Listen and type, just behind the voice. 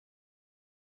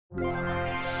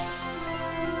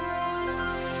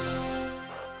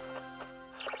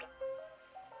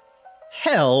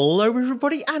Hello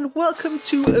everybody and welcome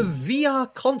to a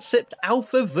VR Concept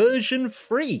Alpha version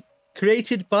 3,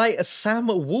 created by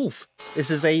samwolfe. This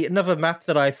is another map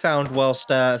that I found whilst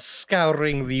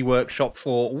scouring the workshop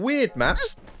for weird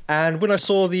maps, and when I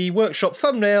saw the workshop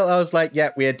thumbnail I was like,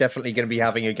 yeah, we're definitely going to be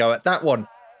having a go at that one.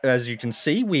 As you can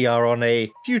see, we are on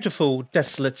a beautiful,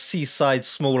 desolate seaside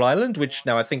small island, which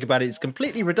now I think about it is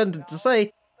completely redundant to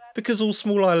say, because all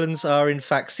small islands are in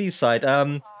fact seaside.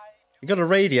 We got a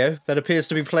radio that appears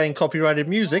to be playing copyrighted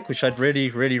music, which I'd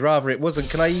really rather it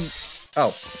wasn't. Can I...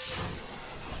 Oh.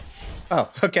 Oh,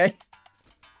 okay.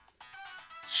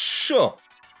 Sure.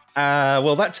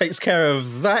 Well, that takes care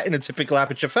of that in a typical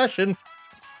Aperture fashion.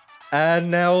 And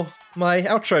now my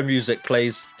outro music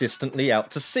plays distantly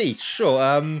out to sea.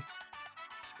 Sure,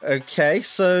 okay,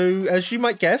 so as you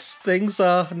might guess, things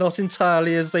are not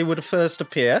entirely as they would at first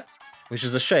appear. Which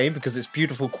is a shame, because it's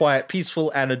beautiful, quiet,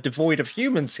 peaceful, and devoid of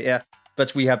humans here.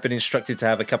 But we have been instructed to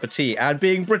have a cup of tea. And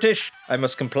being British, I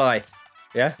must comply.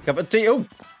 Yeah, cup of tea. Oh!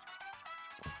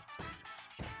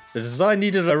 The design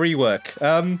needed a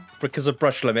rework. Because of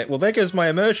brush limit. Well, there goes my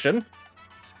immersion.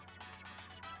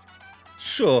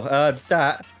 Sure,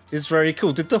 that is very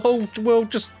cool. Did the whole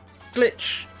world just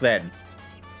glitch then?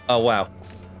 Oh, wow.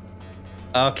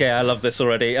 Okay, I love this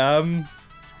already.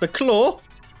 The Claw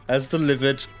has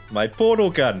delivered my portal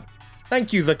gun.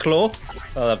 Thank you, the Claw.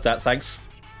 I love that, thanks.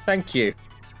 Thank you.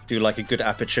 Do like a good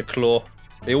Aperture Claw.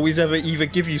 They always either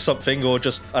give you something or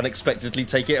just unexpectedly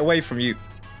take it away from you.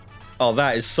 Oh,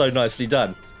 that is so nicely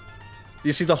done.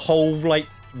 You see the whole, like,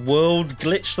 world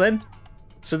glitch then?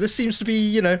 So this seems to be,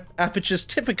 you know, Aperture's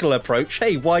typical approach.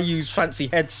 Hey, why use fancy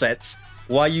headsets?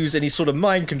 Why use any sort of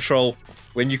mind control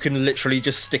when you can literally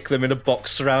just stick them in a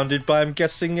box surrounded by, I'm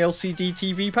guessing, LCD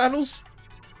TV panels?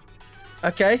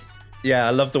 Okay. Yeah,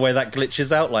 I love the way that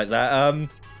glitches out like that.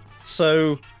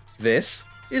 So this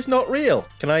is not real.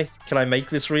 Can I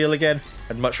make this real again?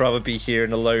 I'd much rather be here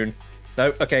and alone.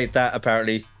 No, okay, that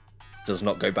apparently does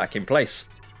not go back in place.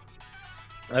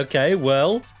 Okay,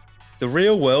 well, the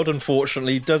real world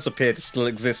unfortunately does appear to still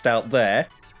exist out there.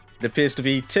 It appears to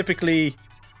be typically...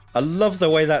 I love the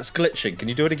way that's glitching. Can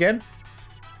you do it again?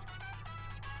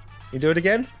 Can you do it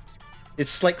again?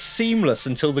 It's like seamless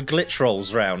until the glitch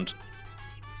rolls round.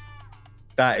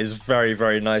 That is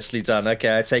very nicely done.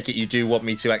 Okay, I take it you do want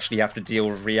me to actually have to deal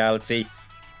with reality.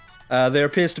 There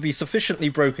appears to be sufficiently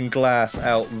broken glass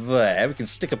out there. We can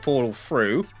stick a portal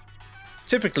through.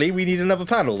 Typically, we need another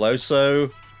panel, though,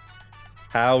 so...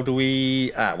 How do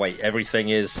we... Ah, wait,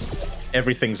 everything's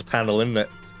a panel, isn't it?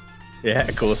 Yeah,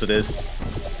 of course it is.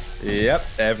 Yep,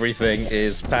 everything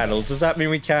is paneled. Does that mean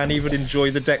we can't even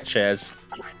enjoy the deck chairs?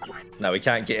 No, we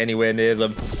can't get anywhere near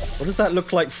them. What does that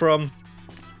look like from...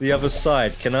 the other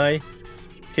side? Can I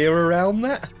peer around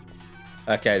that?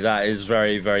 Okay, that is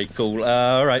very cool.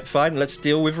 Alright, fine. Let's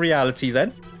deal with reality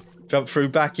then. Jump through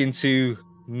back into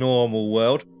normal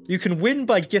world. You can win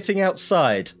by getting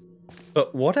outside.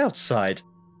 But what outside?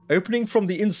 Opening from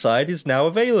the inside is now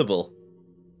available.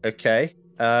 Okay.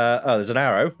 Oh, there's an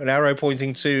arrow. An arrow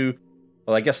pointing to,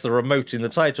 well, I guess the remote in the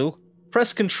title.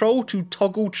 Press Control to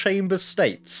toggle chamber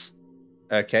states.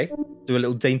 Okay, do a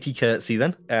little dainty curtsy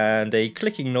then. And a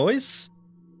clicking noise.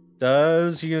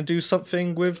 Does you gonna do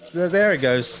something with... there it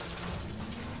goes.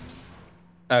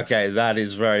 Okay, that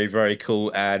is very cool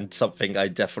and something I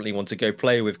definitely want to go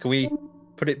play with. Can we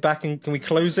put it back and can we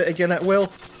close it again at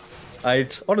will?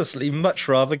 I'd honestly much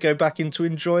rather go back into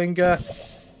enjoying the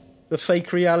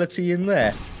fake reality in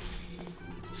there.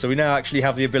 So we now actually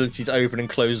have the ability to open and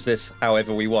close this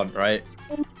however we want, right?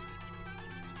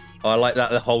 Oh, I like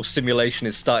that the whole simulation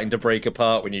is starting to break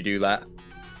apart when you do that.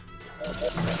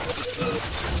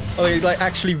 Oh, it like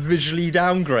actually visually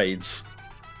downgrades.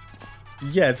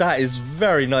 Yeah, that is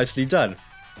very nicely done.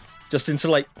 Just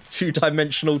into like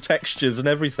two-dimensional textures and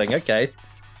everything. Okay.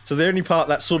 So the only part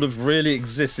that sort of really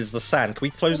exists is the sand. Can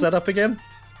we close that up again?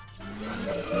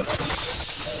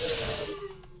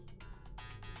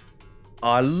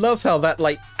 I love how that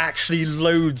like actually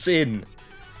loads in.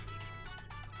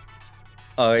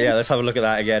 Oh yeah, let's have a look at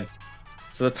that again.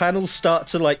 So the panels start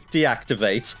to like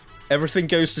deactivate. Everything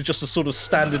goes to just a sort of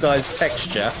standardized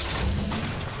texture.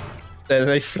 Then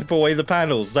they flip away the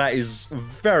panels. That is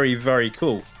very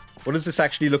cool. What does this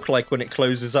actually look like when it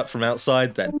closes up from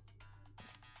outside then?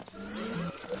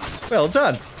 Well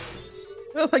done.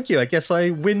 Well, thank you. I guess I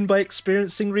win by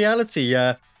experiencing reality.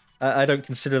 I don't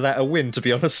consider that a win, to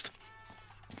be honest.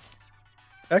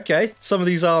 Okay, some of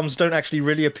these arms don't actually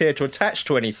really appear to attach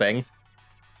to anything.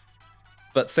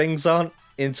 But things aren't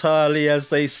entirely as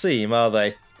they seem, are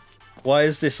they? Why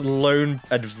is this lone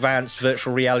advanced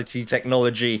virtual reality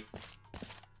technology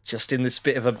just in this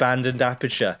bit of abandoned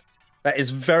Aperture? That is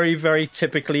very, very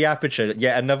typically Aperture.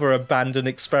 Yet another abandoned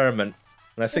experiment.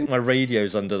 And I think my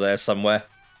radio's under there somewhere.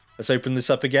 Let's open this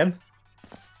up again.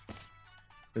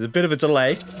 There's a bit of a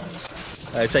delay.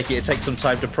 I take it takes some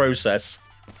time to process.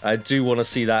 I do want to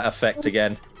see that effect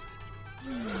again.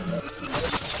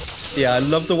 Yeah, I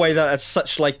love the way that that's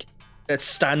such like a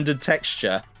standard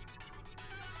texture.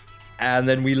 And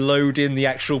then we load in the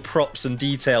actual props and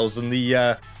details and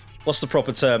the, what's the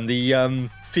proper term? The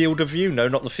field of view? No,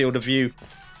 not the field of view.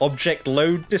 Object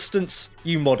load distance?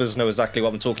 You modders know exactly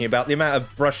what I'm talking about. The amount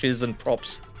of brushes and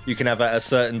props you can have at a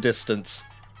certain distance.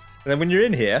 And then when you're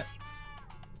in here,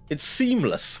 it's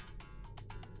seamless.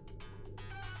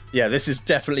 Yeah, this is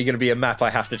definitely going to be a map I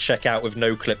have to check out with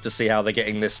NoClip to see how they're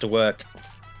getting this to work.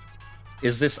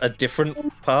 Is this a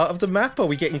different part of the map? Are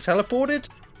we getting teleported?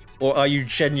 Or are you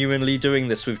genuinely doing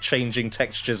this with changing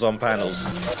textures on panels?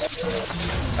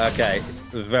 Okay,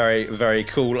 very, very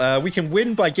cool. We can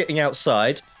win by getting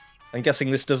outside. I'm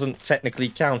guessing this doesn't technically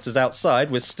count as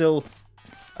outside. We're still...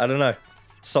 I don't know.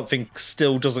 Something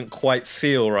still doesn't quite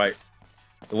feel right.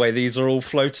 The way these are all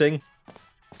floating.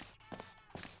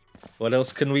 What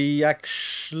else can we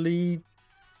actually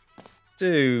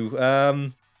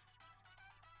do?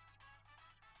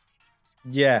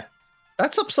 Yeah.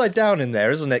 That's upside down in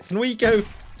there, isn't it? Can we go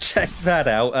check that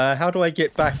out? How do I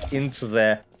get back into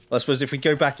there? Well, I suppose if we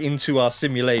go back into our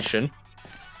simulation.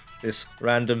 This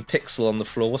random pixel on the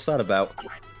floor, what's that about?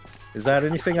 Is that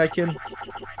anything I can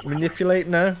manipulate?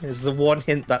 No? Is the one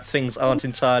hint that things aren't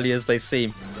entirely as they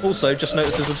seem. Also, just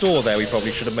noticed there's a door there we probably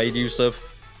should have made use of.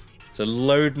 To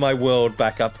load my world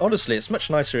back up. Honestly, it's much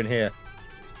nicer in here.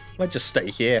 I might just stay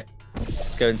here.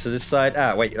 Let's go into this side.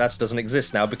 Ah, wait, that doesn't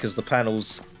exist now because the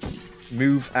panels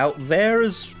move out there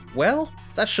as well?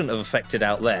 That shouldn't have affected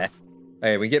out there.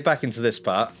 Okay, we get back into this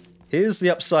part. Here's the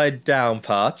upside down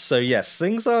part. So yes,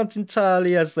 things aren't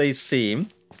entirely as they seem.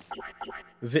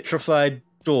 Vitrified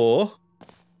door.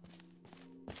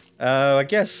 I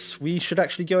guess we should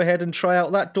actually go ahead and try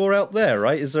out that door out there,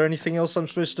 right? Is there anything else I'm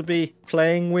supposed to be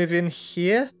playing with in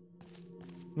here?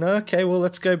 No? Okay, well,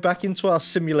 let's go back into our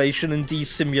simulation and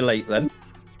desimulate then.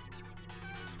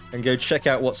 And go check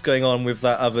out what's going on with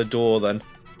that other door then.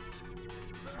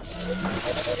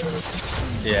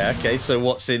 Yeah, okay, so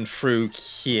what's in through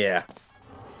here?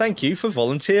 Thank you for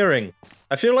volunteering.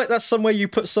 I feel like that's somewhere you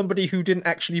put somebody who didn't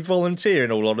actually volunteer,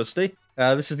 in all honesty.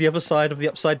 This is the other side of the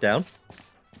upside down.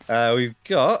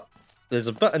 There's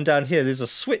a button down here. There's a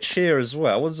switch here as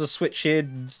well. What does the switch here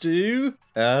do?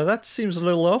 That seems a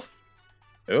little off.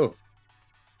 Oh.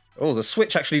 Oh, the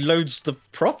switch actually loads the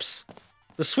props?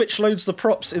 The switch loads the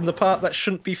props in the part that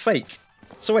shouldn't be fake.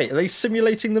 So wait, are they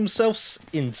simulating themselves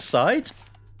inside?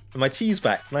 And my tea's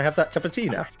back. Can I have that cup of tea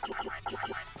now?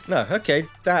 No, okay,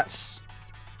 that's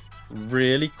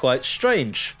really quite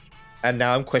strange. And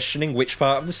now I'm questioning which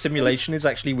part of the simulation is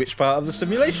actually which part of the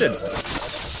simulation.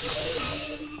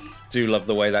 Do love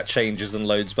the way that changes and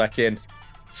loads back in.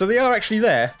 So they are actually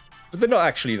there, but they're not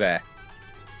actually there.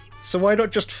 So why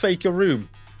not just fake a room?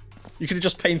 You could have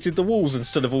just painted the walls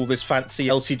instead of all this fancy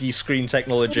LCD screen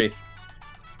technology.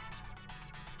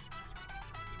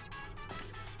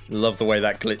 Love the way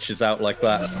that glitches out like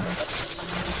that.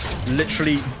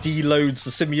 Literally deloads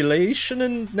the simulation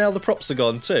and now the props are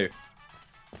gone too.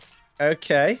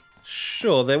 Okay,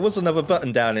 sure, there was another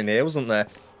button down in here, wasn't there?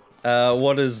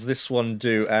 What does this one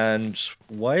do? And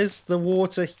why is the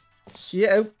water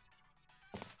here?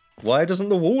 Why doesn't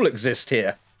the wall exist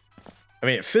here? I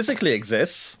mean, it physically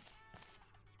exists.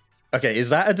 Okay, is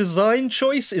that a design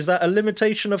choice? Is that a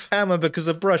limitation of Hammer because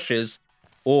of brushes?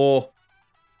 Or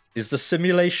is the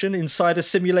simulation inside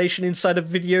a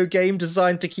video game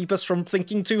designed to keep us from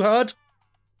thinking too hard?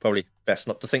 Probably best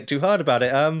not to think too hard about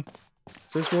it. So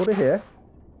there's water here.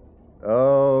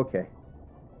 Okay.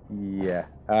 Yeah.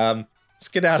 Let's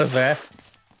get out of there.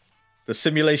 The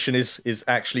simulation is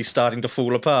actually starting to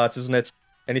fall apart, isn't it?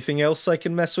 Anything else I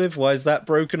can mess with? Why is that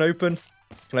broken open?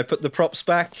 Can I put the props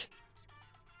back?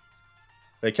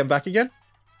 They come back again?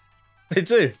 They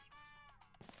do.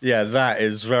 Yeah, that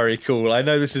is very cool. I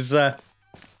know this is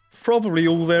probably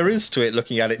all there is to it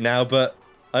looking at it now, but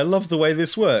I love the way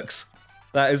this works.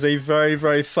 That is a very,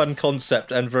 very fun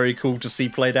concept and very cool to see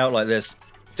played out like this.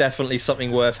 Definitely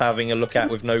something worth having a look at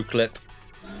with NoClip.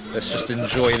 Let's just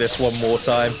enjoy this one more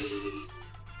time.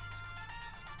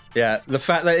 Yeah, the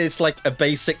fact that it's like a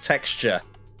basic texture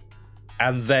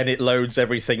and then it loads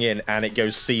everything in and it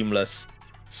goes seamless.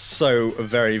 So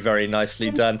very, very nicely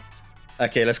done.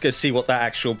 Okay, let's go see what that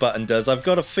actual button does. I've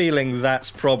got a feeling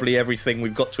that's probably everything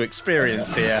we've got to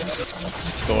experience here.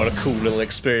 Oh, what a cool little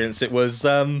experience it was.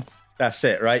 That's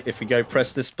it, right? If we go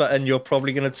press this button, you're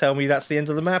probably going to tell me that's the end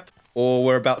of the map, or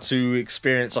we're about to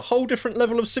experience a whole different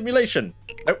level of simulation.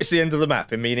 Oh, it's the end of the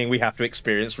map, meaning we have to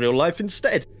experience real life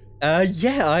instead.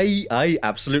 Yeah, I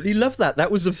absolutely love that. That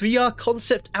was a VR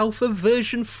Concept Alpha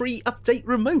version 3 update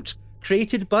remote,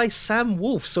 created by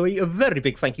samwolfe, so a very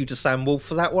big thank you to samwolfe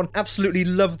for that one. Absolutely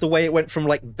loved the way it went from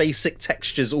like basic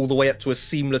textures all the way up to a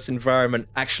seamless environment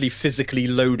actually physically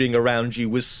loading around you.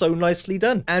 Was so nicely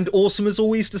done, and awesome as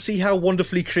always to see how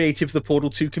wonderfully creative the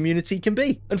Portal 2 community can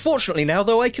be. Unfortunately now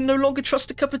though, I can no longer trust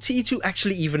a cup of tea to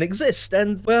actually even exist,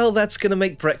 and well, that's gonna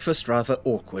make breakfast rather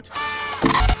awkward.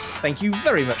 Thank you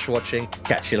very much for watching,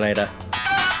 catch you later.